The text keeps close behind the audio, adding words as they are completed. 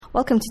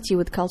Welcome to Tea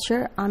with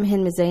Culture. I'm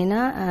Hind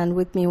Mizena, and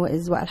with me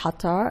is Wael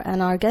Hattar,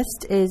 and our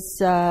guest is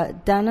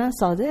Dana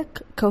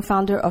Sadiq,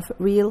 co-founder of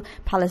Real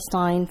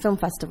Palestine Film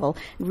Festival,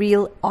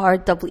 Real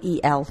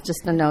REEL,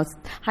 just a note.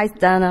 Hi,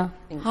 Dana.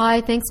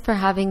 Hi, thanks for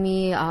having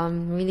me.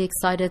 I'm really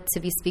excited to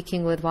be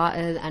speaking with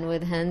Wael and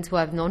with Hind, who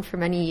I've known for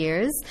many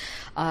years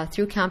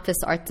through Campus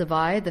Art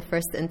Dubai, the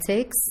first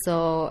intakes.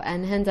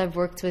 And Hind, I've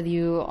worked with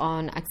you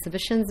on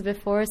exhibitions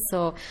before,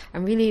 so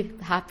I'm really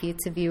happy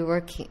to be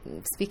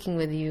speaking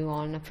with you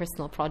on a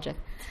personal project.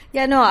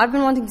 Yeah, no, I've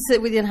been wanting to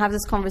sit with you and have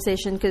this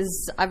conversation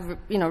because I've,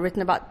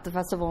 written about the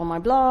festival on my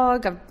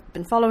blog. I've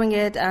been following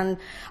it, and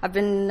I've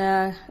been,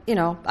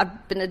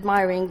 I've been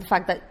admiring the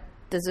fact that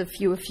there's a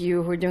few of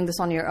you who are doing this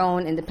on your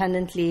own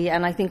independently,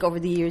 and I think over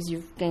the years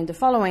you've gained a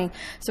following.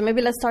 So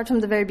maybe let's start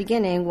from the very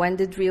beginning. When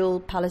did Real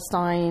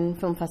Palestine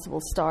Film Festival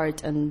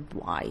start, and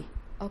why?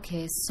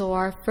 Okay, so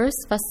our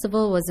first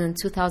festival was in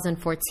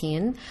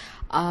 2014,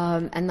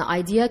 and the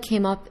idea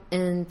came up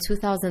in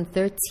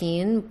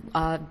 2013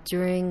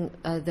 during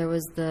there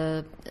was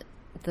the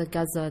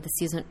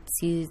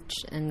siege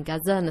in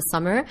Gaza in the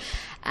summer,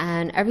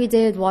 and every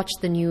day I'd watch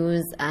the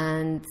news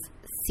and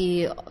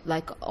see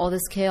like all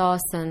this chaos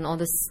and all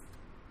this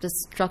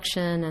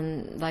destruction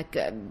and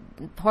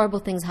horrible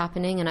things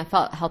happening, and I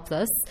felt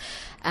helpless,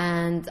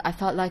 and I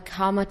felt like,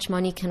 how much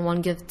money can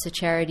one give to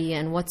charity,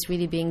 and what's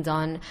really being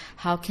done?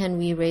 How can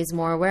we raise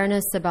more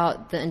awareness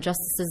about the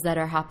injustices that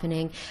are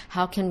happening?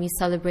 How can we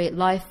celebrate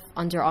life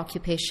under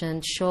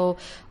occupation?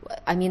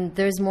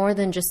 There's more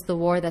than just the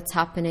war that's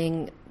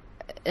happening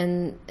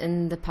in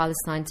the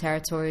Palestine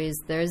territories.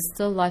 There's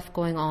still life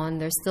going on.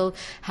 There's still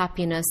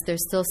happiness.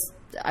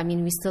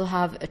 We still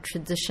have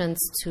traditions,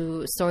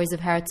 to stories of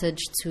heritage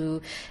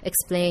to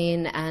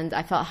explain, and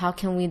I felt, how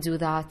can we do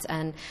that?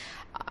 And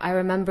I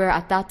remember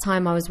at that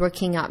time I was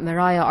working at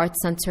Maraya Art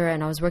Center,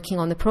 and I was working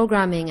on the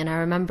programming, and I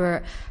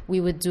remember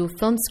we would do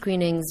film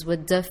screenings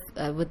with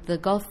the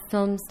Gulf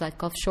films, like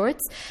Gulf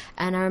shorts,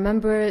 and I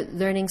remember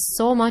learning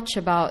so much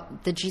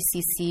about the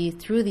GCC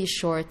through these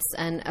shorts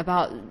and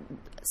about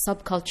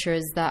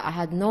subcultures that I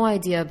had no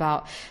idea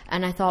about.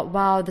 And I thought,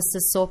 wow, this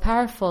is so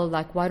powerful.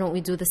 Like, why don't we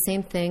do the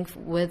same thing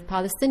with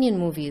Palestinian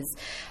movies?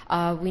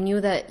 We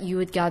knew that you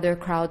would gather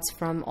crowds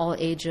from all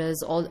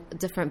ages, all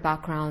different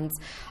backgrounds,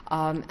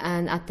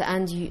 and at the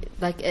end,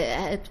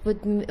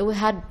 it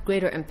had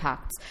greater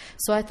impact.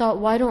 So I thought,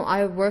 why don't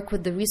I work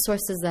with the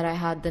resources that I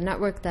had, the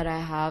network that I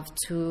have,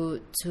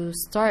 to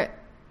start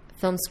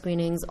film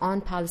screenings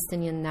on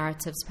Palestinian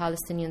narratives,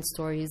 Palestinian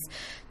stories,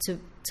 to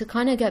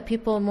kind of get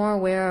people more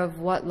aware of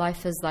what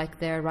life is like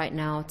there right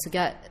now,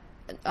 to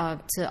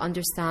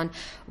understand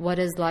what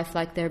is life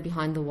like there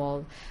behind the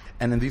wall.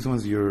 And in these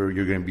ones, you're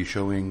going to be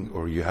showing,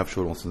 or you have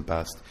shown also in the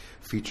past,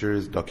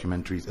 features,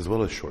 documentaries, as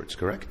well as shorts,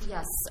 correct?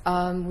 Yes,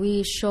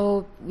 we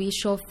show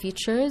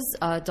features,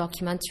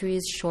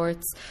 documentaries,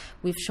 shorts.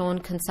 We've shown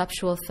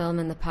conceptual film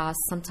in the past.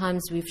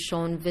 Sometimes we've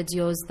shown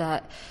videos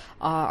that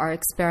are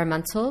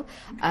experimental,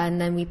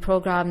 and then we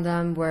program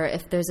them where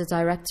if there's a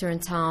director in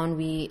town,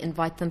 we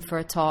invite them for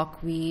a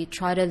talk. We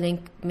try to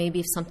link, maybe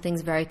if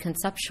something's very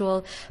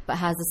conceptual but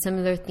has a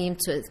similar theme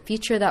to a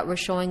feature that we're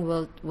showing,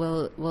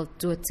 we'll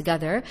do it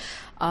together.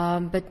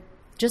 But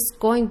just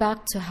going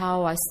back to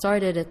how I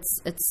started,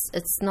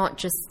 it's not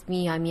just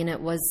me.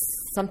 It was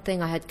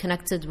something I had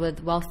connected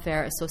with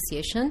Welfare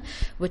Association,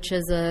 which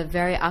is a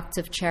very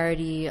active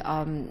charity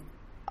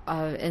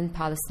in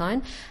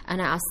Palestine,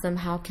 and I asked them,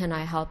 how can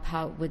I help?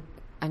 How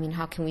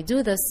can we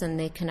do this? And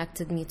they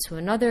connected me to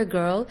another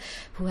girl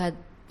who had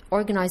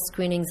organized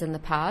screenings in the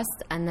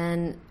past, and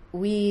then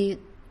we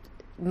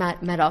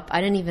met up.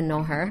 I didn't even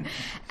know her,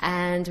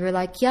 and we're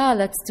like, yeah,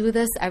 let's do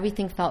this.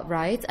 Everything felt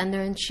right, and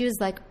then she was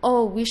like,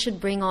 oh, we should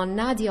bring on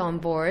Nadia on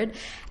board,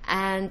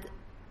 and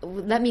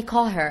let me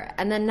call her.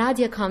 And then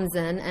Nadia comes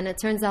in, and it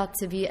turns out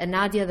to be a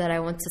Nadia that I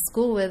went to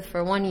school with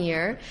for 1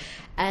 year,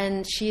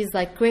 and she's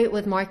like great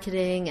with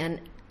marketing,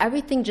 and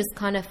everything just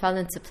kind of fell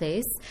into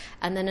place.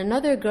 And then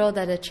another girl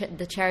that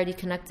the charity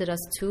connected us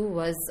to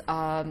was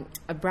a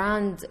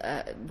brand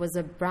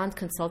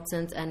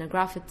consultant and a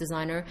graphic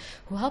designer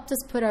who helped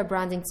us put our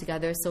branding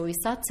together. So we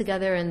sat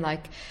together in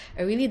like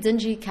a really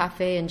dingy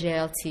cafe in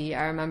JLT,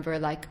 I remember,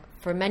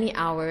 for many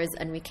hours,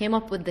 and we came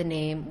up with the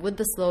name, with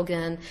the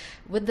slogan,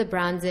 with the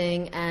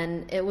branding,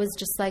 and it was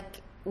just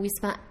like, we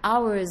spent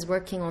hours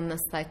working on this,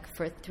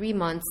 for 3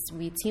 months.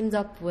 We teamed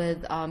up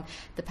with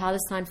the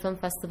Palestine Film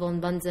Festival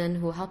in London,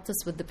 who helped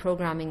us with the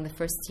programming the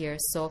first year.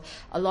 So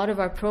a lot of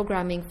our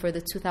programming for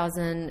the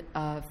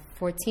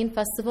 2014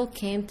 festival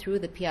came through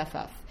the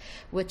PFF,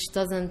 which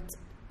doesn't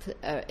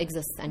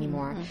exist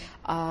anymore.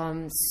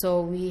 Mm-hmm.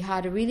 So we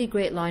had a really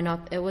great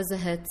lineup. It was a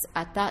hit.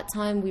 At that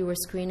time, we were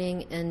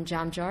screening in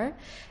Jamjar,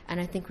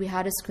 and I think we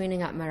had a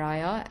screening at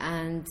Maraya,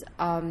 and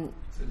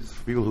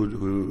for people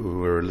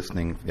who are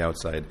listening from the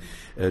outside,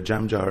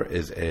 Jamjar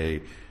is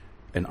a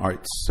an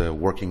arts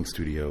working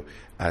studio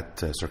at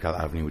Circle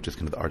Avenue, which is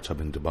kind of the arts hub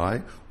in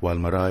Dubai, while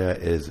Maraya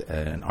is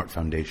an art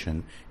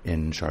foundation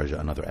in Sharjah,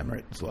 another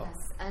emirate as well.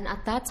 Yes. And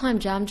at that time,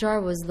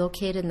 Jamjar was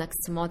located next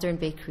to Modern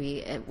Bakery.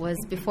 It was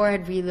before I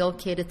had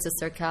relocated to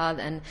Circle,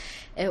 and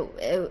it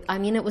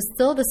was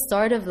still the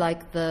start of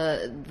like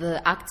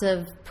the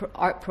active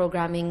art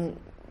programming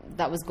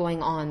that was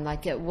going on.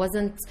 Like, it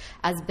wasn't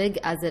as big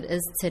as it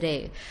is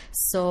today.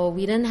 So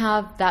we didn't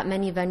have that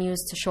many venues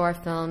to show our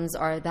films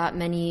or that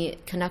many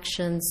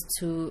connections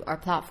to our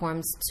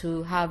platforms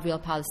to have Real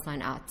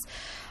Palestine at.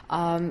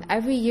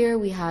 Every year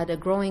we had a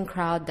growing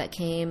crowd that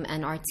came,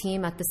 and our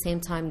team at the same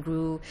time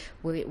grew.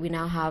 We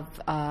now have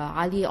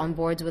Ali on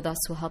board with us,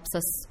 who helps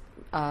us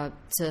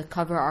to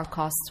cover our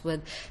costs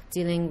with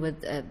dealing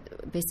with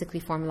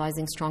basically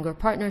formalizing stronger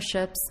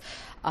partnerships.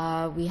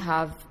 We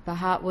have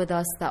Bahat with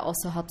us that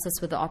also helps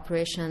us with the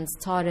operations,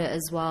 Tara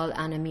as well,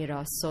 and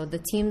Amira. So the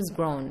team's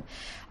grown.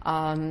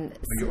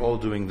 You're all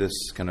doing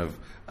this kind of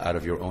out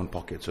of your own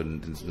pocket, so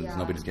it's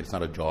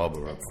not a job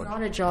or it's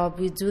not a job.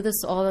 We do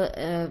this all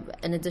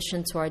in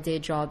addition to our day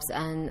jobs.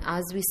 And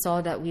as we saw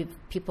that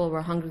people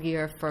were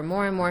hungrier for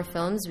more and more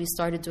films, we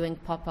started doing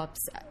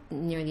pop-ups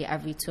nearly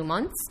every 2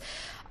 months.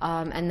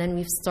 And then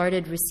we've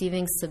started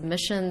receiving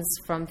submissions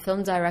from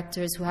film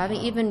directors who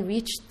haven't even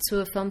reached to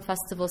a film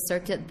festival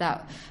circuit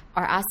that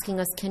are asking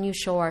us, can you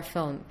show our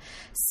film?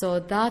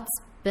 So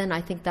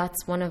I think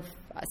that's one of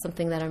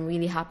something that I'm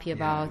really happy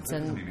about,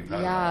 and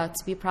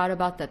to be proud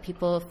about, that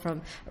people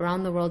from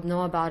around the world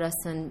know about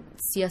us and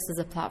see us as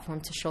a platform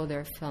to show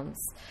their films.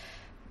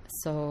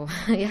 So,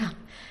 yeah.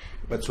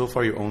 But so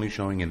far you're only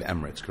showing in the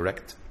Emirates,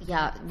 correct?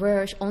 Yeah,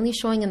 we're only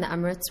showing in the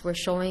Emirates. We're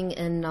showing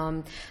in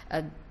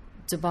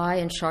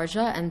Dubai and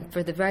Sharjah, and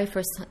for the very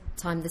first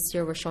time this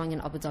year we're showing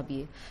in Abu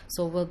Dhabi.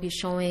 So we'll be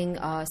showing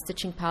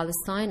Stitching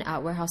Palestine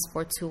at Warehouse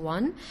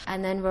 421,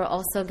 and then we're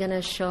also going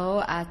to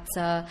show at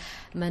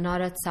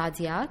Manarat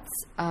Saadiyat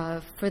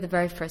for the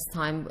very first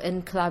time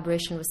in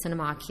collaboration with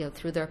Cinema Akil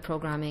through their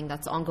programming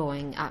that's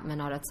ongoing at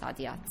Manarat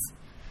Saadiyat.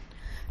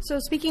 So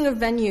speaking of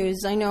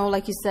venues, I know,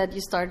 like you said,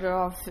 you started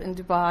off in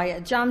Dubai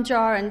at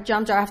Jamjar, and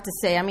Jamjar, I have to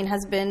say,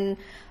 has been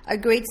a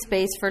great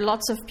space for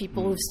lots of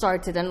people who've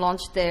started and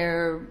launched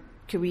their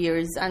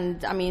careers. And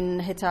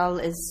Hital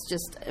is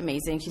just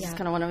amazing. She's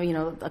kind of one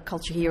of the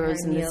culture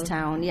heroes in this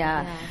town.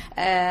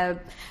 And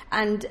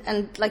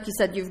like you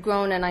said, you've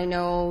grown, and I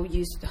know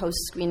you host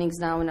screenings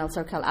now in El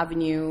Circle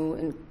Avenue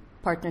in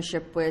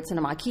partnership with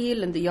Cinema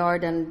Akil in the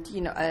Yard, and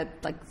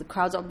like the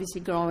crowd's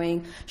obviously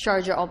growing.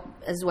 Sharjah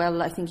as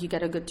well, I think you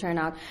get a good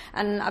turnout.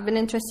 And I've been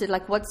interested,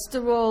 like, what's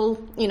the role,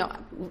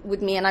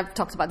 with me, and I've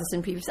talked about this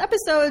in previous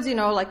episodes,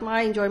 like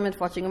my enjoyment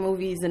of watching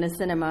movies in a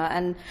cinema.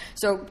 And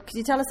so could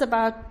you tell us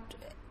about,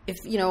 if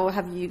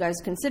have you guys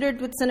considered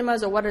with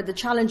cinemas, or what are the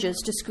challenges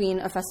to screen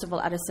a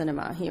festival at a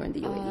cinema here in the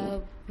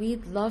UAE?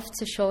 We'd love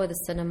to show at a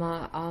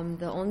cinema.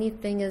 The only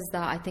thing is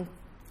that I think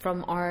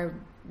from our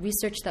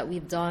research that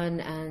we've done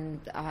and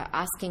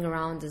asking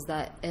around is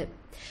that it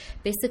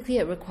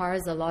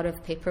requires a lot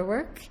of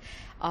paperwork.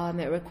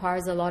 It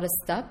requires a lot of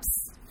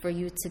steps for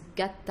you to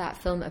get that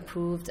film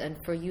approved, and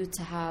for you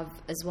to have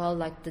as well,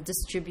 like the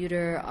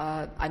distributor,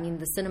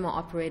 the cinema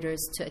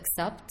operators to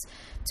accept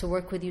to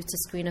work with you to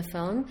screen a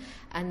film.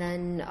 And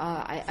then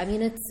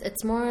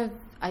it's more of,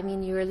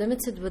 you're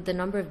limited with the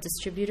number of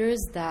distributors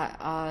that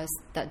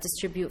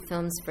distribute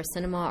films for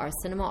cinema or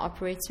cinema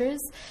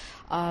operators.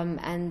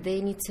 And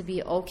they need to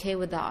be okay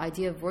with the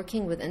idea of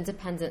working with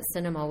independent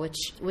cinema,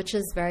 which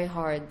is very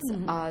hard.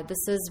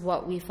 This is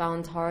what we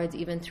found hard,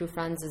 even through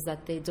friends, is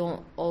that they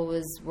don't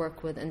always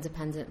work with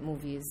independent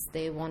movies.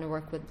 They want to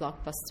work with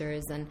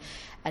blockbusters, and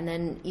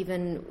then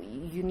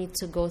even you need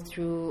to go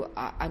through.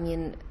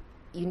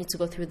 You need to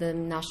go through the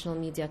National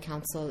Media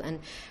Council, and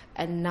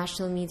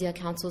national media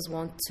councils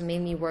want to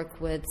mainly work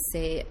with,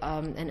 say,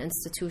 an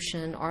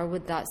institution or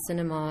with that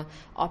cinema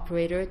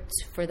operator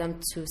for them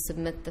to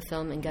submit the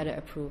film and get it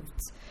approved.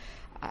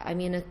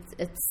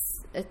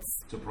 It's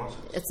a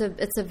process.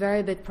 It's a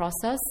very big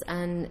process,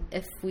 and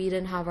if we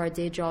didn't have our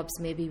day jobs,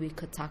 maybe we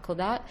could tackle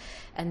that.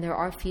 And there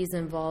are fees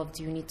involved.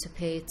 You need to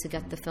pay to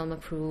get the film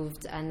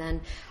approved, and then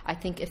I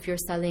think if you're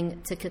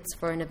selling tickets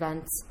for an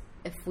event,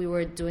 if we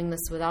were doing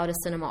this without a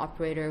cinema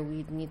operator,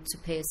 we'd need to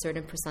pay a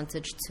certain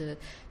percentage to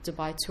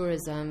Dubai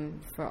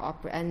Tourism for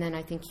and then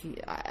I think,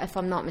 if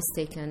I'm not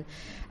mistaken,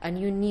 and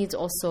you need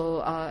also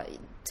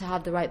to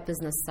have the right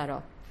business set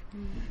up.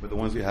 But the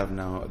ones you have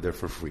now, they're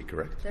for free,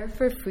 correct? They're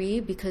for free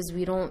because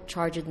we don't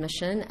charge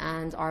admission,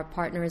 and our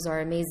partners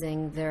are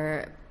amazing.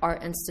 They're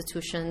art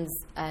institutions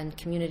and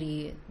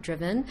community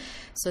driven,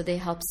 so they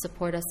help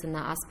support us in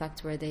that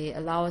aspect where they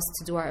allow us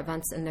to do our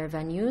events in their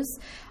venues.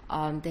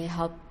 They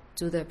help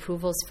do the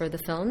approvals for the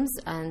films,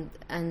 and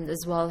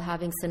as well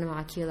having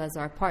Cinema Akil as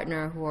our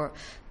partner, who are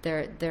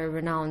they're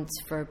renowned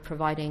for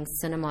providing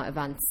cinema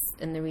events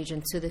in the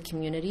region to the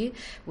community,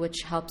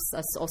 which helps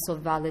us also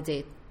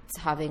validate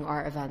having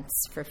our events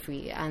for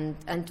free, and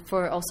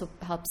for also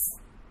helps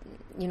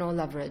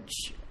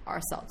leverage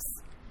ourselves,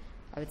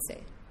 I would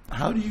say.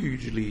 How do you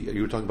usually,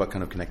 you were talking about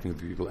kind of connecting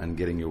with people and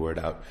getting your word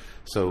out.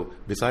 So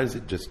besides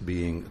it just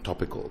being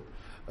topical,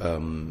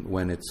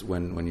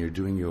 when you're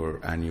doing your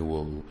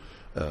annual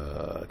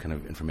kind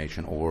of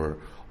information or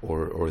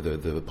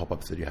the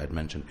pop-ups that you had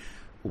mentioned,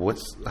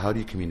 how do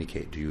you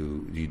communicate? Do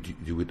you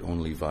do it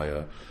only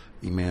via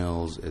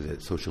emails? Is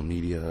it social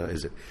media?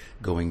 Is it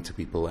going to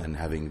people and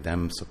having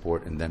them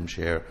support and them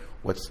share?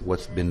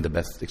 What's been the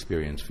best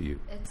experience for you?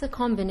 It's a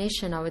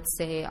combination, I would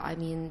say. I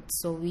mean,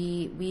 so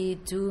we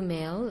do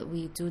mail,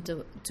 we do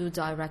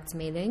direct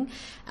mailing,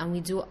 and we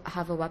do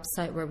have a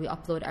website where we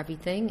upload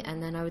everything.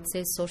 And then I would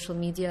say social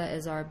media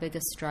is our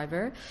biggest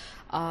driver.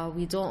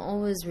 We don't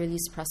always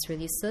release press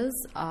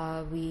releases.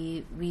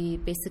 We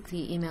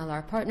basically email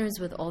our partners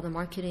with all the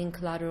marketing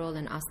collateral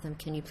and ask them,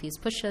 can you please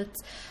push it?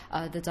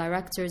 The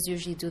directors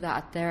usually do that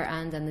at their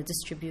end, and the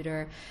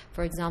distributor,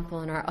 for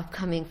example, in our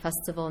upcoming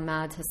festival,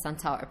 MAD has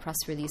sent out a press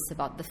release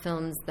about the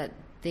films that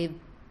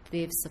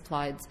they've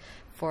supplied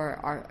for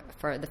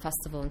the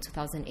festival in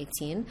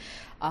 2018.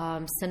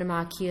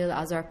 Cinema Akil,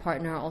 as our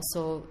partner,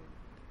 also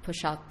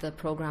push out the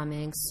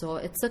programming. So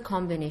it's a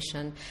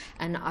combination.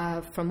 And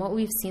from what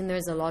we've seen,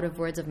 there's a lot of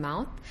word of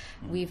mouth.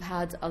 We've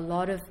had a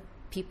lot of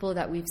people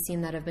that we've seen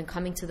that have been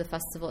coming to the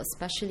festival,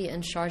 especially in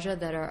Sharjah,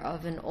 that are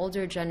of an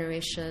older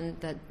generation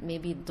that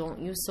maybe don't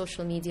use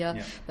social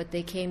media, but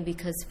they came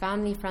because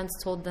family, friends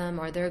told them,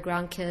 or their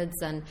grandkids,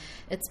 and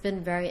it's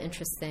been very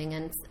interesting.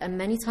 And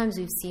many times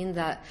we've seen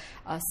that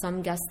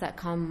some guests that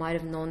come might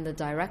have known the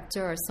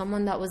director or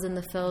someone that was in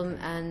the film,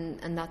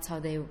 and that's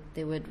how they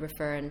would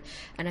refer.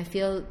 And I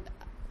feel,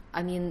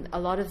 I mean, a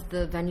lot of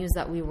the venues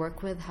that we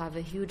work with have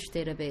a huge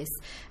database,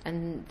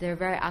 and they're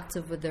very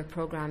active with their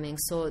programming.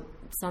 So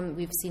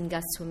we've seen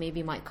guests who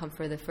maybe might come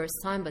for the first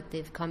time, but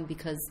they've come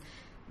because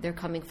they're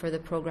coming for the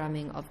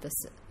programming of this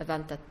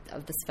event,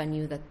 of this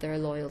venue that they're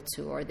loyal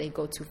to or they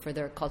go to for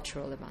their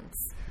cultural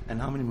events.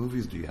 And how many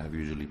movies do you have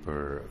usually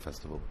per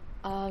festival?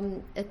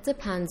 It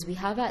depends. We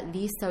have at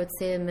least, I would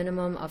say, a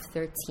minimum of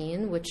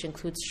 13, which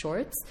includes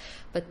shorts.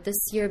 But this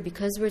year,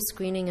 because we're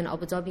screening in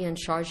Abu Dhabi and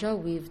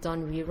Sharjah, we've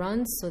done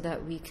reruns so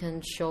that we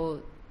can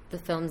show the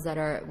films that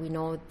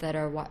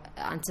are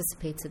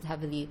anticipated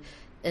heavily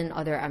in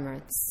other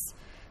Emirates.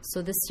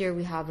 So this year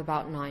we have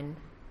about 9.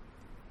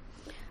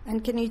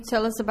 And can you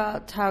tell us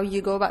about how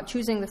you go about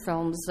choosing the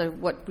films?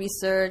 What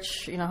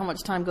research, how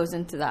much time goes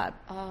into that?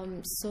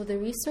 So the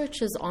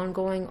research is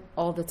ongoing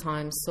all the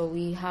time. So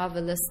we have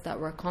a list that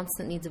we're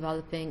constantly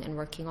developing and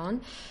working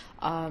on.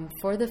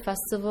 For the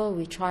festival,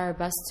 we try our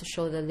best to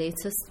show the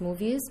latest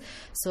movies.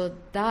 So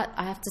that,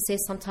 I have to say,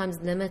 sometimes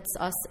limits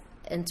us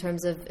in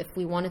terms of if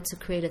we wanted to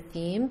create a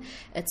theme.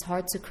 It's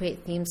hard to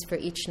create themes for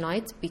each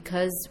night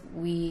because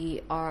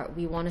we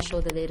want to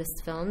show the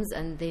latest films,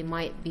 and they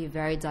might be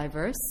very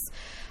diverse.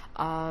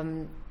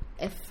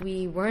 If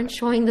we weren't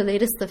showing the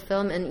latest of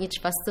film in each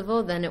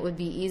festival, then it would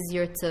be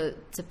easier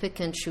to pick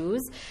and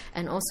choose.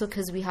 And also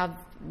because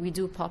we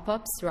do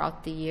pop-ups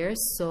throughout the year,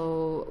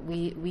 so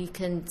we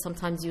can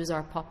sometimes use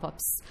our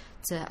pop-ups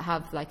to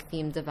have like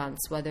themed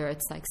events, whether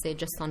it's like, say,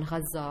 just on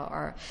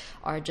Gaza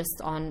or just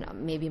on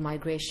maybe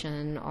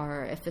migration,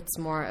 or if it's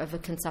more of a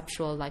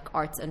conceptual like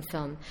art and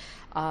film.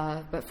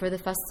 But for the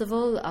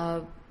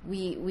festival,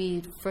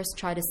 we first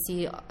try to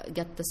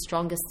get the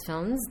strongest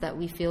films that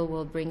we feel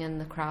will bring in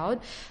the crowd,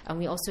 and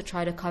we also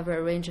try to cover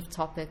a range of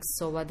topics.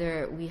 So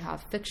whether we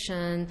have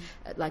fiction,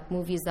 like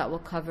movies that will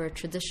cover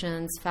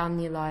traditions,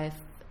 family life,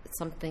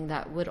 something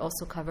that would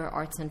also cover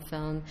arts and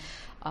film.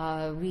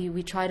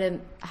 We try to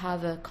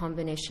have a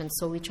combination.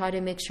 So we try to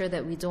make sure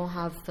that we don't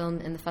have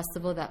film in the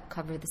festival that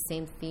cover the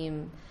same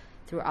theme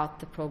throughout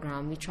the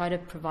program. We try to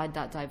provide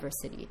that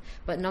diversity.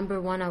 But number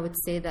one, I would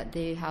say that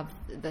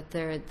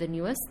they're the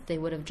newest. They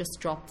would have just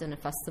dropped in a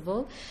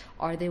festival,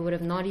 or they would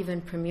have not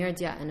even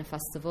premiered yet in a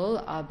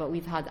festival, but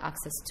we've had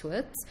access to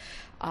it.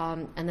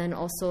 And then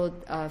also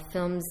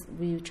films,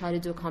 we try to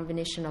do a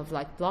combination of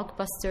like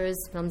blockbusters,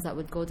 films that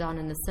would go down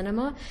in the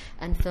cinema,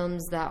 and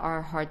films that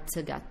are hard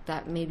to get,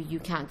 that maybe you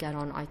can't get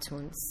on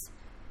iTunes.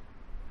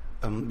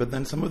 But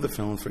then some of the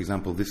films, for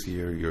example, this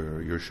year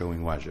you're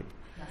showing Wajib.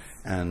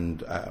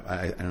 And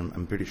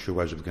I'm pretty sure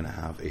Wajib is going to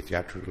have a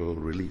theatrical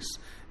release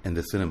in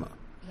the cinema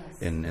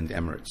in the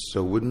Emirates.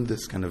 So wouldn't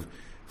this kind of,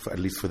 at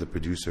least for the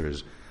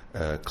producers,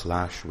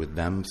 clash with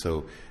them?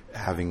 So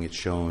having it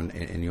shown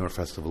in your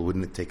festival,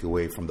 wouldn't it take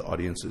away from the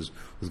audiences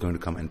who's going to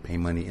come and pay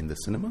money in the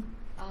cinema?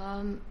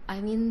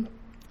 I mean,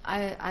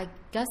 I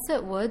guess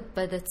it would,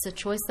 but it's a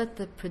choice that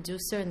the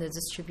producer and the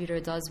distributor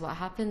does. What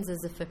happens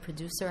is if a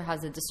producer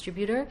has a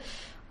distributor,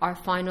 our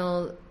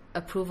final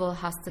approval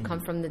has to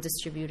come from the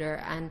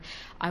distributor. And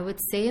I would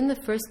say in the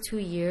first 2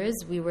 years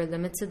we were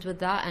limited with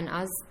that, and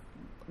as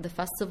the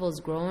festival's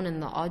grown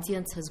and the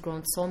audience has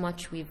grown so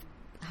much, we've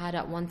had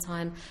at one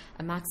time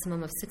a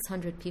maximum of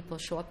 600 people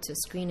show up to a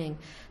screening.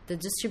 The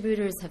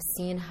distributors have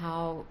seen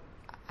how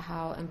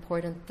how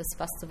important this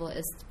festival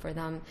is for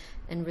them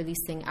in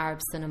releasing Arab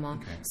cinema.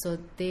 Okay. So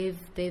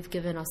they've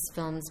given us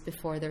films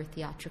before their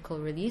theatrical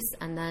release,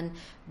 and then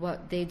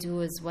what they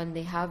do is when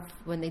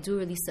they do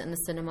release it in the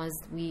cinemas,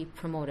 we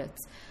promote it.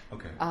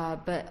 Okay.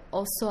 But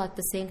also at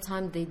the same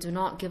time, they do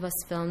not give us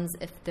films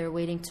if they're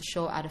waiting to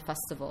show at a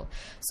festival.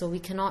 So we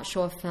cannot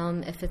show a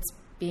film if it's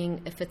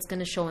going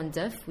to show in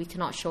DIF. We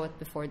cannot show it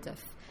before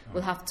DIF.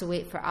 We'll have to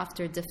wait for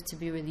after DIF to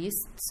be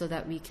released so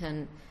that we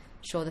can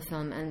show the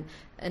film. And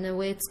in a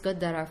way, it's good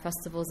that our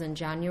festival's in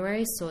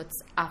January, so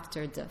it's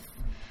after DIF.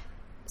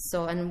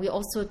 So, and we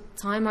also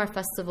time our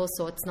festival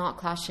so it's not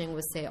clashing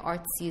with, say,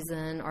 art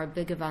season or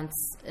big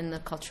events in the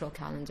cultural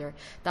calendar.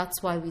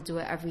 That's why we do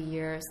it every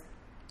year,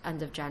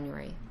 end of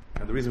January.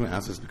 And the reason we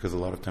ask this is because a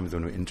lot of times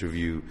when we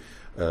interview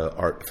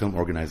art film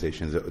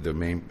organizations, the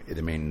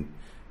main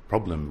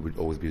problem would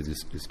always be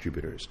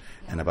distributors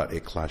and about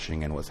it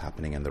clashing and what's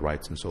happening and the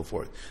rights and so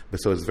forth. But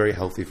so it's very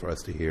healthy for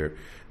us to hear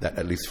that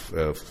at least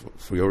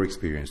for your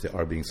experience, they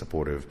are being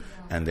supportive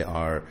and they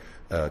are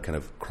kind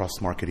of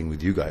cross-marketing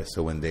with you guys.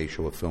 So when they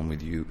show a film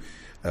with you,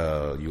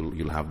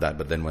 you'll have that.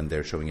 But then when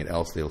they're showing it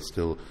else, they'll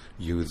still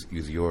use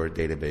your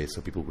database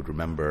so people would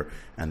remember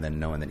and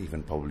then know and then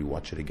even probably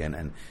watch it again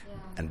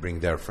and bring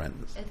their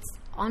friends. It's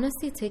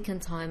honestly taken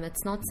time.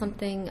 It's not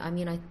something, I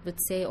would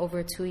say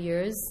over 2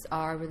 years,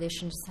 our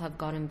relationships have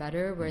gotten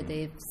better where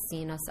they've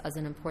seen us as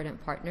an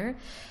important partner.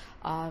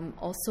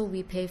 Also,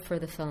 we pay for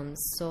the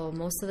films. So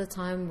most of the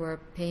time we're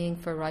paying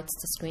for rights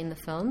to screen the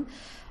film.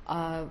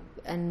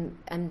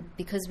 And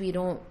because we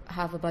don't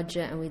have a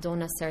budget and we don't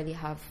necessarily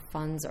have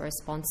funds or a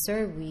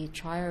sponsor, we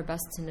try our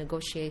best to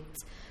negotiate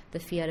the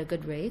fee at a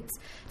good rate.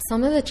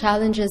 Some of the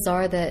challenges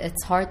are that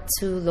it's hard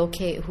to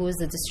locate who is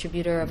the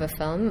distributor of a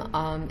film.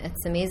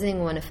 It's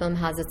amazing when a film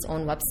has its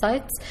own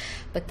website,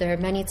 but there are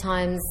many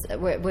times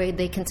where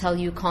they can tell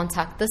you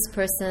contact this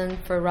person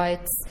for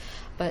rights,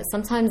 but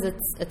sometimes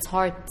it's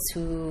hard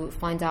to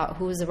find out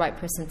who is the right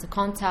person to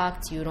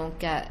contact. You don't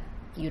get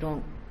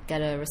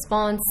a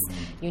response.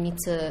 You need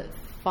to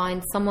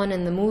find someone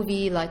in the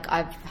movie. Like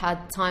I've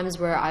had times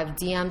where I've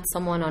DM'd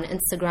someone on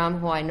Instagram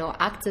who I know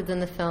acted in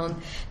the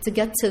film to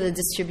get to the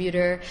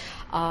distributor.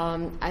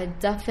 I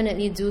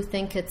definitely do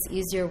think it's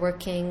easier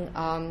working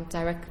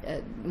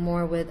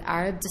more with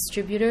Arab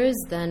distributors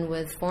than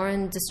with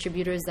foreign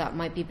distributors that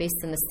might be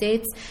based in the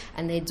States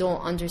and they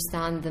don't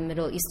understand the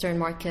Middle Eastern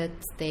market.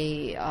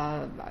 They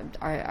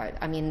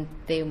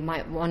they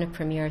might want to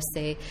premiere,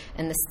 say,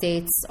 in the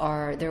States,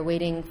 or they're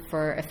waiting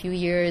for a few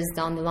years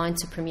down the line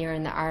to premiere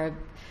in the Arab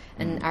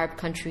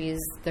countries.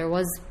 There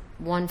was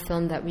one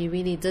film that we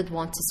really did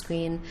want to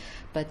screen,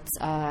 but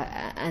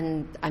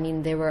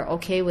they were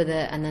okay with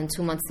it, and then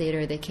 2 months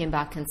later they came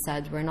back and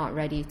said we're not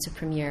ready to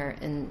premiere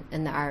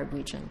in the Arab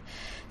region.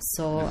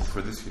 So this is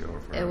for this year, or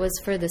for it was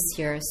for this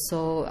year.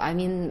 So I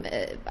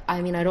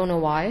don't know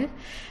why.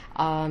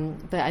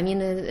 But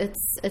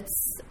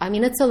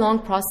it's a long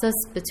process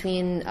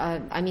between,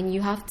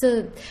 you have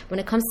to, when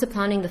it comes to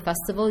planning the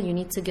festival, you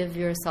need to give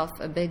yourself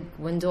a big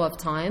window of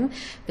time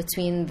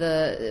between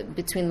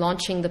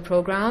launching the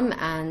program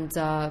and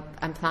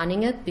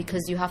planning it,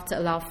 because you have to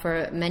allow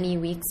for many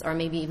weeks or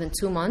maybe even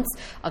 2 months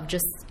of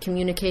just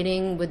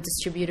communicating with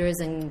distributors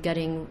and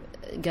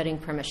getting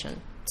permission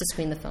to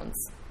screen the films.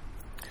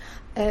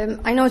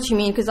 I know what you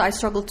mean, because I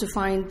struggle to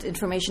find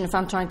information if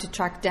I'm trying to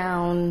track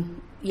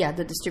down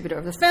the distributor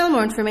of the film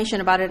or information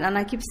about it. And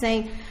I keep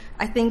saying,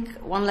 I think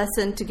one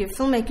lesson to give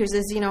filmmakers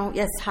is,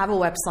 yes, have a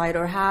website,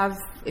 or have,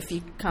 if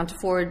you can't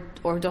afford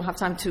or don't have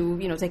time to,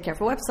 take care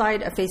of a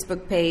website, a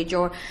Facebook page,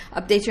 or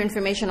update your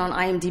information on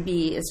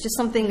IMDb. It's just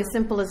something as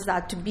simple as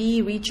that, to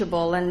be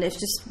reachable. And it's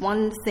just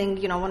one thing,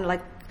 I want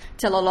to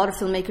tell a lot of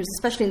filmmakers,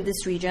 especially in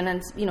this region,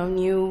 and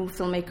new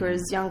filmmakers,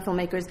 young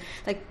filmmakers,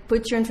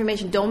 put your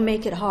information. Don't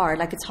make it hard.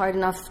 It's hard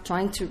enough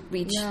trying to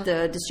reach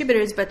the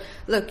distributors, but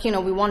look,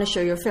 we want to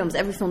show your films.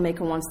 Every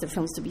filmmaker wants their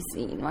films to be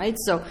seen, right?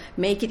 So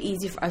make it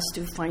easy for us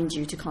to find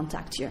you, to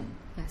contact you.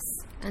 Yes,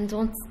 and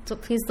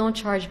please don't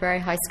charge very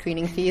high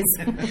screening fees,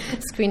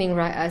 screening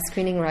rights.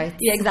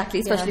 Yeah, exactly,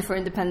 especially for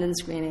independent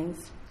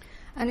screenings.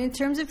 And in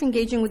terms of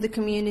engaging with the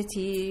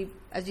community,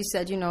 as you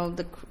said,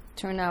 the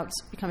turnout's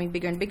becoming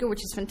bigger and bigger,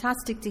 which is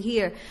fantastic to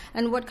hear.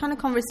 And what kind of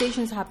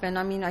conversations happen?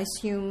 I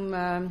assume,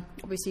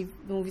 obviously,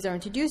 movies are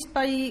introduced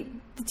by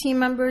the team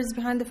members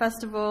behind the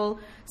festival.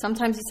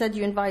 Sometimes you said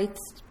you invite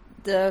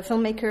the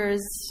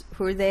filmmakers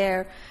who are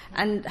there.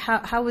 And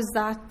how is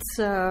that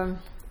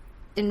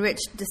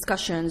enriched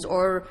discussions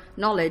or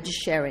knowledge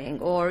sharing,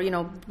 or,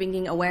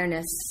 bringing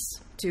awareness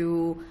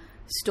to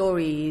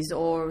stories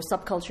or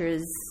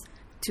subcultures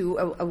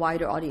to a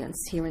wider audience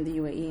here in the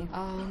UAE?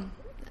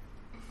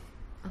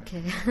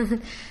 Okay.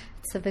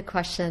 It's a big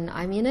question.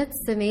 I mean,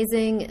 it's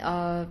amazing.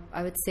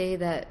 I would say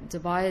that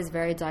Dubai is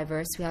very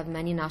diverse. We have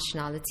many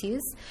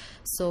nationalities.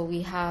 So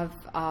we have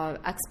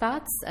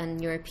expats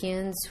and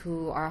Europeans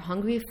who are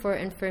hungry for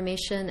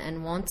information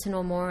and want to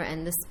know more,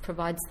 and this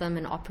provides them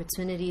an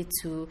opportunity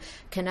to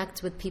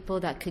connect with people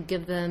that could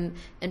give them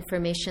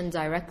information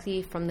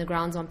directly from the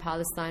ground on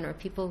Palestine, or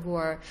people who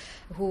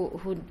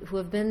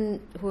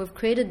have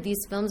created these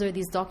films or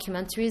these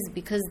documentaries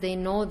because they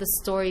know the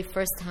story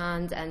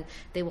firsthand and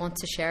they want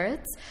to share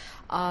it.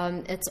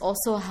 It's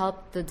also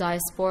helped the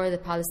diaspora, the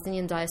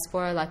Palestinian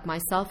diaspora, like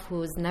myself,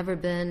 who has never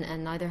been,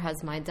 and neither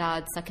has my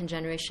dad, second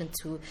generation,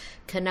 to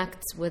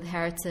connect with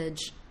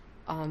heritage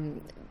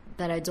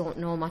that I don't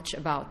know much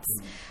about.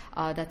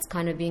 That's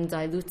kind of being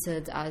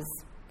diluted as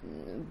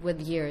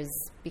with years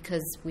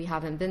because we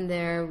haven't been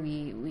there.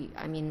 We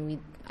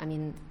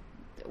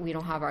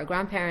don't have our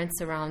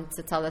grandparents around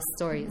to tell us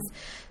stories.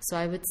 So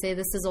I would say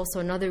this is also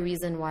another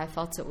reason why I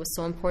felt it was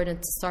so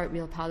important to start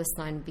Real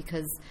Palestine,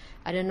 because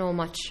I didn't know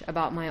much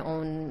about my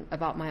own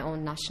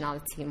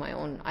nationality, my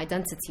own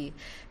identity,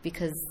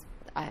 because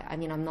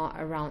I'm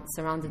not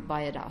surrounded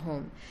by it at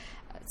home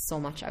so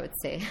much, I would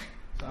say.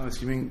 I'm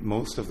assuming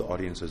most of the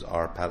audiences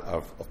are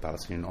of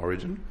Palestinian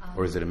origin,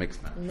 or is it a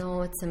mixed match?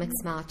 No, it's a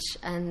mixed match.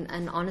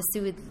 And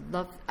honestly,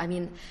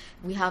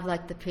 we have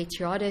like the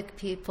patriotic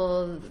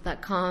people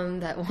that come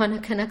that want to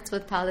connect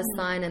with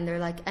Palestine, and they're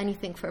like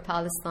anything for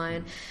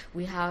Palestine.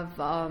 We have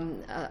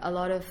a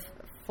lot of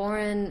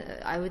foreign,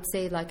 I would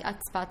say, like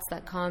expats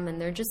that come,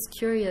 and they're just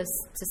curious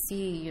to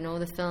see,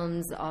 the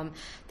films.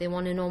 They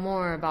want to know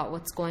more about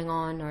what's going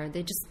on, or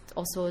they just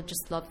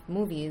love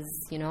movies,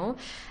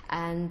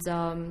 and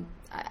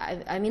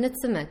I mean,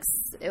 it's a mix.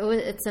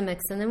 It's a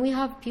mix. And then we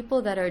have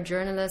people that are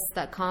journalists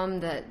that come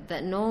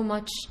that know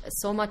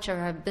so much, or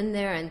have been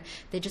there, and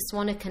they just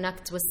want to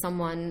connect with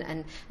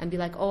someone and be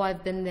like, oh,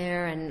 I've been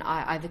there and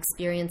I've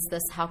experienced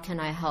this. How can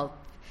I help?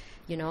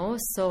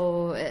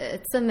 So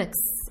it's a mix.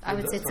 I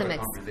would say it's a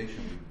mix.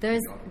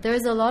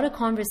 There's a lot of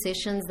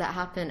conversations that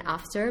happen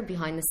after,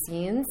 behind the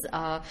scenes.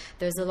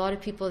 There's a lot of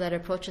people that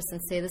approach us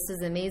and say, this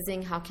is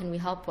amazing, how can we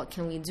help, what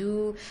can we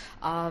do?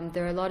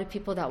 There are a lot of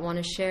people that want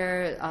to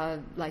share,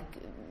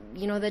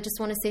 they just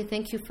want to say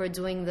thank you for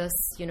doing this.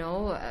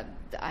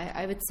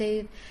 I would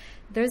say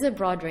there's a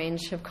broad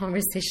range of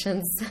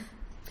conversations.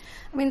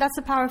 I mean, that's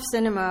the power of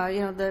cinema,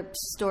 the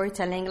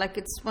storytelling. Like,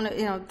 it's one of,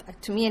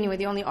 to me anyway,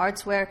 the only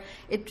arts where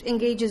it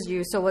engages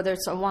you. So whether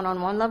it's a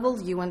one-on-one level,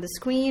 you and the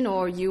screen,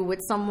 or you with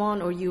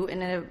someone, or you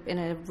in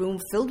a room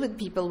filled with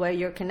people where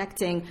you're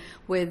connecting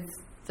with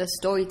the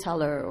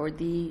storyteller or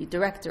the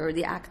director or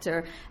the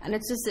actor. And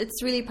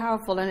it's really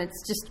powerful, and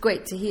it's just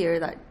great to hear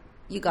that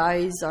you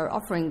guys are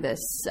offering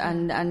this,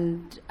 and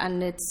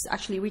it's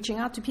actually reaching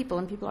out to people,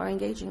 and people are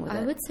engaging with it.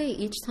 I would say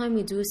each time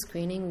we do a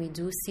screening, we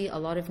do see a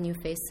lot of new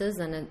faces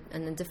and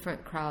a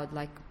different crowd,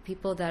 like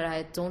people that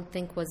I don't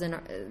think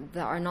that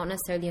are not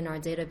necessarily in our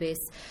database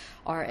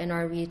or in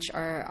our reach,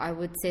 or I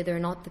would say they're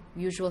not the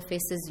usual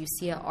faces you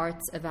see at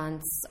arts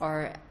events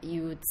or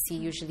you would see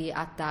usually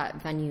at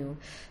that venue.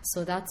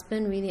 So that's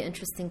been really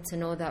interesting to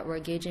know that we're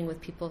engaging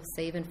with people,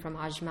 say even from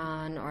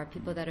Ajman, or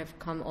people that have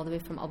come all the way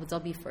from Abu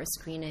Dhabi for a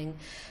screening.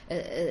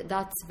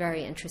 That's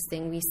very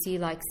interesting. We see,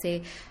 like,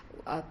 say,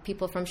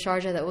 people from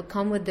Sharjah that would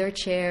come with their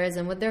chairs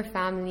and with their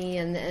family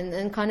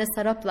and kind of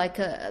set up like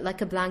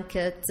a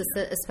blanket to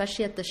sit,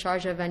 especially at the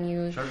Sharjah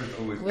venue. Sharjah is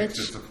always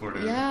extra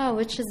supportive. Yeah,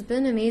 which has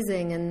been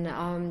amazing.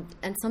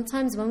 And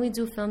sometimes when we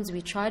do films,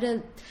 we try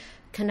to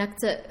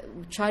connect it,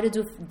 try to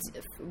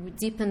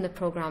deepen the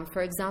program.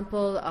 For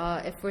example,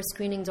 if we're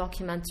screening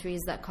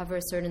documentaries that cover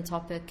a certain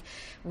topic,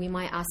 we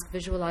might ask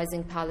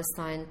Visualizing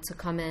Palestine to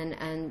come in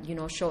and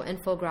show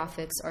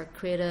infographics or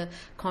create a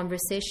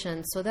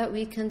conversation so that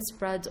we can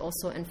spread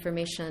also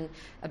information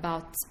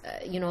about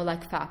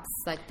like facts,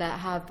 like that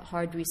have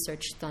hard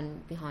research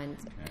done behind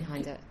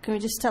it. Can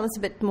you just tell us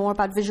a bit more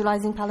about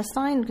Visualizing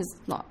Palestine, because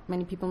not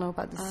many people know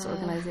about this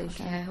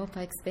organization? Okay, I hope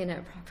I explain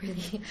it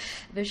properly.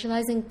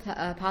 Visualizing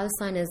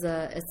Palestine is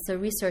a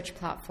research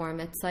platform.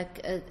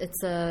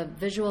 It's a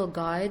visual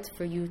guide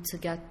for you to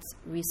get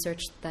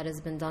research that has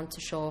been done to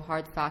show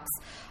hard facts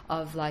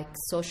of like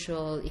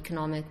social,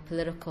 economic,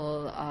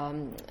 political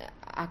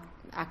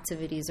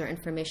activities or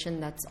information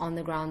that's on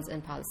the grounds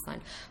in Palestine,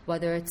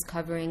 whether it's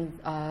covering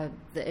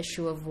the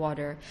issue of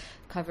water,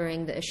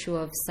 covering the issue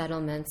of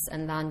settlements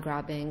and land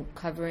grabbing,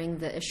 covering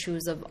the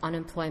issues of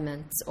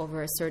unemployment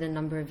over a certain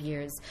number of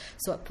years.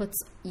 So it puts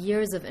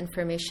years of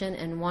information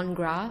in one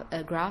graph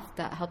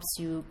that helps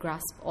you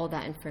grasp all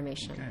that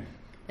information. Okay.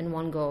 In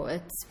one go.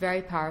 It's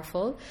very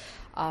powerful,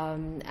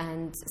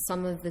 and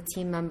some of the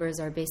team members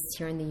are based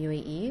here in the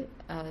UAE,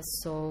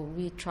 so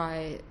we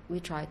try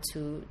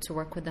to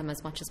work with them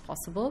as much as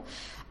possible.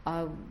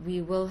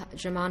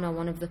 Germana,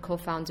 one of the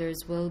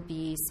co-founders, will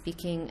be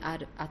speaking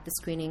at the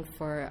screening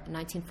for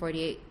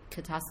 1948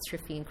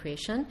 Catastrophe in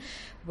Creation,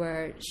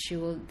 where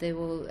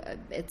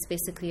it's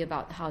basically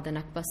about how the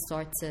Nakba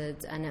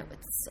started, and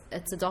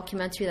it's a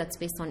documentary that's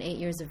based on 8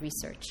 years of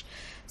research.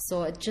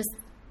 So it just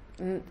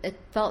it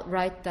felt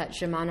right that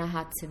Jemana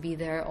had to be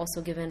there,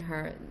 also given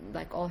her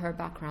all her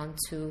background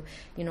to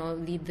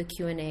lead the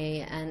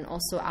Q&A. And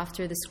also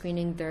after the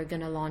screening, they're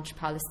going to launch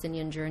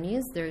Palestinian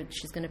Journeys.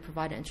 She's going to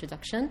provide an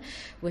introduction,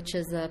 which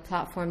is a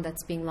platform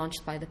that's being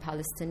launched by the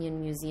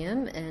Palestinian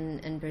Museum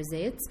in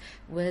Birzeit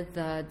with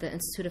the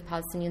Institute of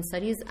Palestinian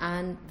Studies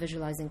and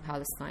Visualizing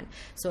Palestine.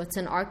 So it's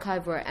an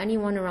archive where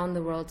anyone around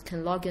the world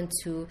can log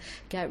into,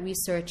 get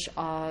research,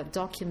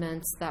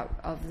 documents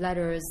of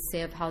letters,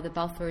 say of how the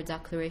Balfour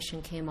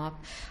Declaration came up,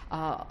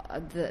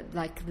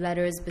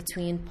 letters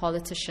between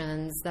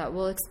politicians that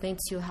will explain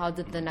to you how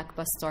did the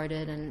Nakba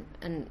started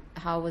and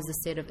how was the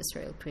state of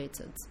Israel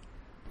created.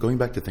 Going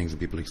back to things that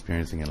people are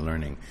experiencing and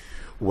learning,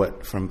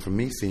 what from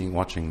me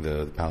watching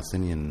the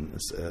Palestinian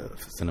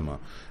cinema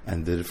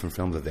and the different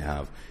films that they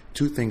have,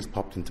 two things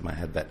popped into my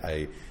head that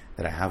I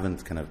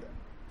haven't kind of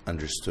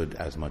understood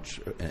as much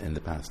in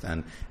the past,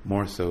 and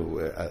more so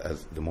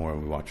as the more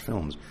we watch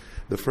films.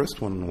 The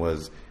first one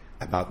was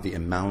about the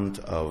amount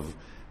of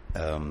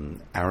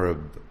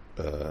Arab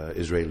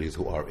Israelis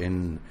who are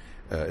in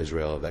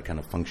Israel that kind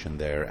of function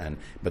there,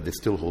 but they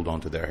still hold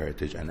on to their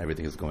heritage and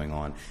everything is going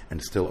on,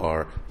 and still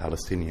are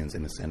Palestinians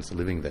in a sense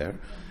living there.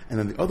 And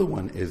then the other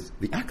one is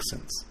the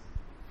accents.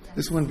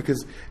 This one,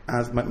 because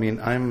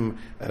I'm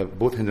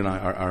both Hind and I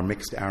are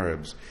mixed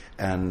Arabs,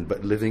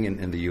 but living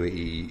in the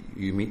UAE,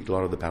 you meet a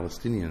lot of the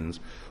Palestinians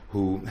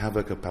who have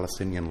like a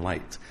Palestinian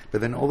light. But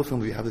then all the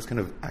films, you have this kind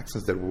of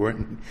accents that we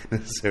weren't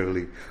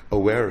necessarily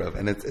aware of.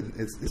 And it's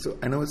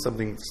I know it's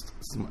something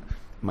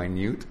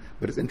minute,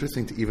 but it's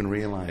interesting to even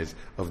realize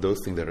of those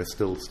things that are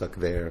still stuck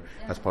there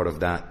as part of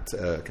that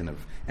kind of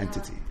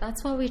entity.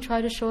 That's why we try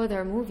to show with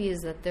our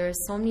movies that there are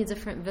so many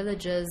different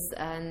villages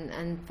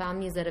and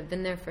families that have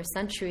been there for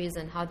centuries,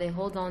 and how they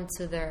hold on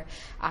to their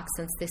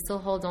accents. They still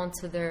hold on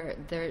to their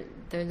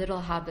little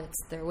habits,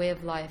 their way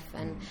of life,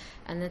 and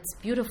it's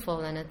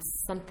beautiful, and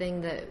it's something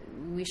that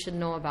we should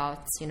know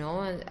about,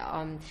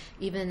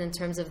 even in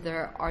terms of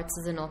their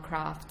artisanal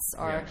crafts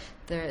or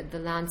the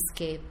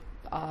landscape.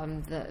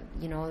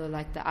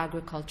 The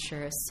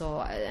agriculture. So,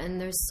 and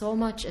there's so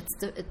much.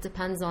 It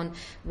depends on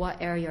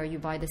what area are you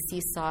by the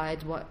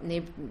seaside, what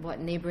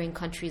neighboring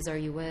countries are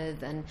you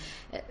with, and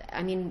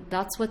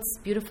that's what's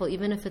beautiful.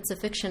 Even if it's a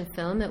fiction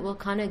film, it will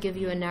kind of give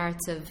you a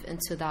narrative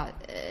into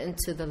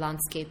the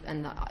landscape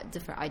and the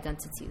different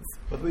identities.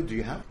 By the way, do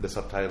you have the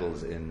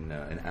subtitles in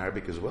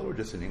Arabic as well, or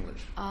just in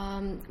English?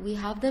 We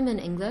have them in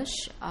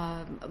English.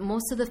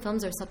 Most of the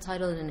films are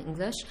subtitled in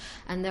English,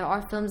 and there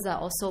are films that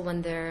also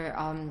when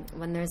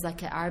there's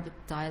like an Arabic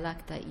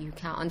dialect that you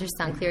can't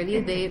understand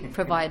clearly, they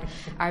provide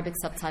Arabic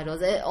subtitles.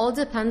 It all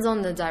depends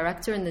on the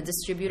director and the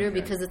distributor,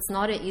 because it's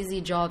not an easy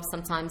job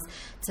sometimes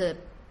to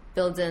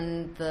build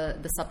in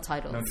the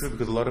subtitles. No, true,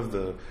 because a lot of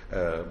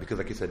because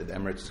like you said, the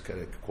Emirates is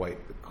quite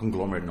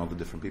conglomerate in all the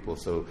different people.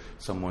 So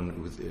someone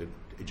who's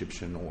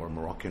Egyptian or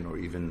Moroccan or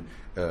even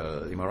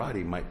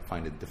Emirati might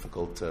find it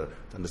difficult to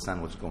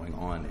understand what's going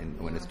on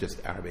when it's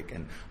just Arabic.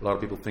 And a lot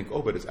of people think,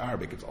 but it's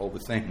Arabic, it's all the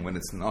same, when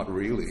it's not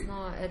really. It's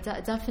not.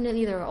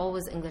 Definitely, there are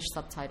always English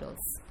subtitles.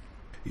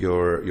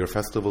 Your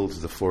festival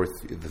is the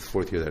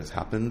fourth year that has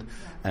happened,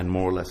 and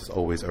more or less it's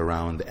always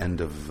around the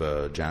end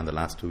of Jan, the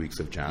last 2 weeks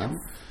of Jan. Yes.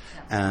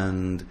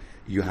 And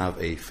you have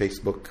a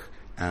Facebook,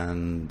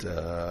 and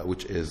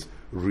which is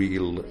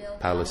Reel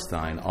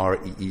Palestine,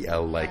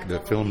 REEL, like the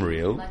film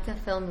reel. Like a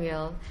film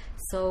reel.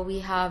 So we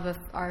have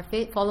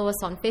follow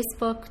us on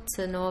Facebook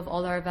to know of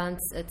all our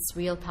events. It's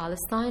Reel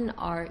Palestine,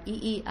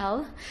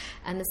 REEL,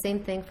 and the same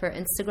thing for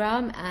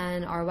Instagram,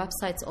 and our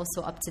website's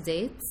also up to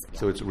date.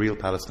 So it's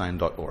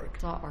realpalestine.org.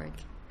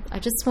 I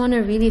just want to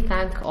really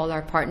thank all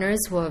our partners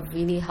who have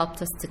really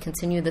helped us to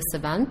continue this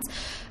event.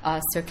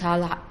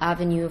 Circal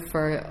Avenue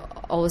for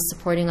always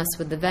supporting us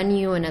with the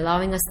venue and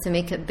allowing us to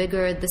make it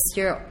bigger. This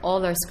year,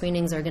 all our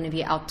screenings are going to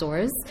be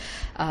outdoors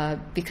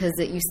because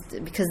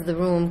the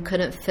room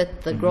couldn't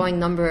fit the growing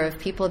number of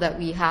people that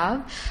we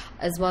have.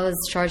 As well as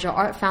Sharjah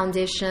Art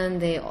Foundation,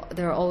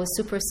 they're always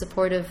super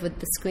supportive with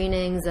the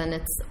screenings, and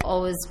it's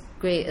always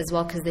great as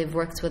well because they've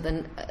worked with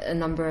a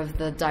number of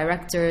the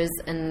directors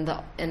in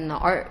the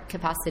art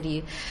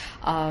capacity.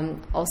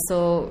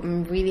 Also,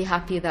 I'm really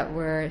happy that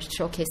we're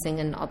showcasing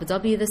in Abu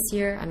Dhabi this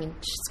year.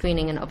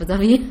 Screening in Abu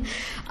Dhabi,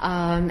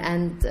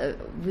 and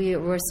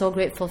we're so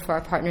grateful for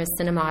our partners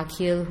Cinema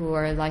Akil, who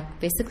are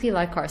basically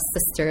like our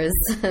sisters.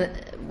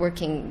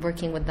 Working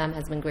with them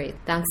has been great.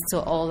 Thanks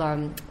to all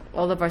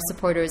of our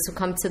supporters who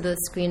come to the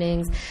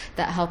screenings,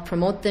 that help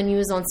promote the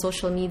news on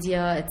social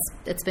media.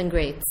 It's been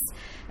great.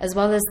 As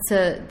well as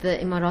to the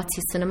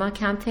Emirati Cinema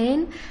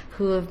Campaign,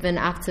 who have been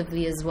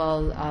actively as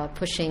well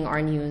pushing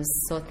our news.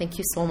 So thank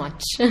you so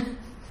much.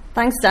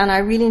 Thanks, Dan. I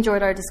really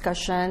enjoyed our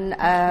discussion.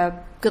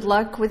 Good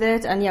luck with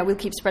it. And we'll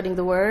keep spreading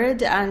the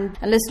word. And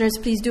listeners,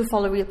 please do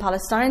follow Reel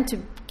Palestine to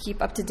keep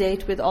up to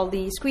date with all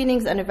the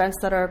screenings and events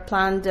that are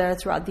planned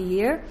throughout the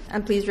year.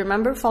 And please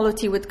remember, follow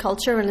Tea with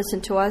Culture and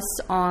listen to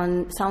us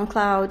on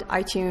SoundCloud,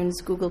 iTunes,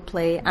 Google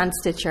Play, and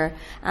Stitcher.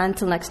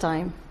 Until next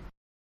time.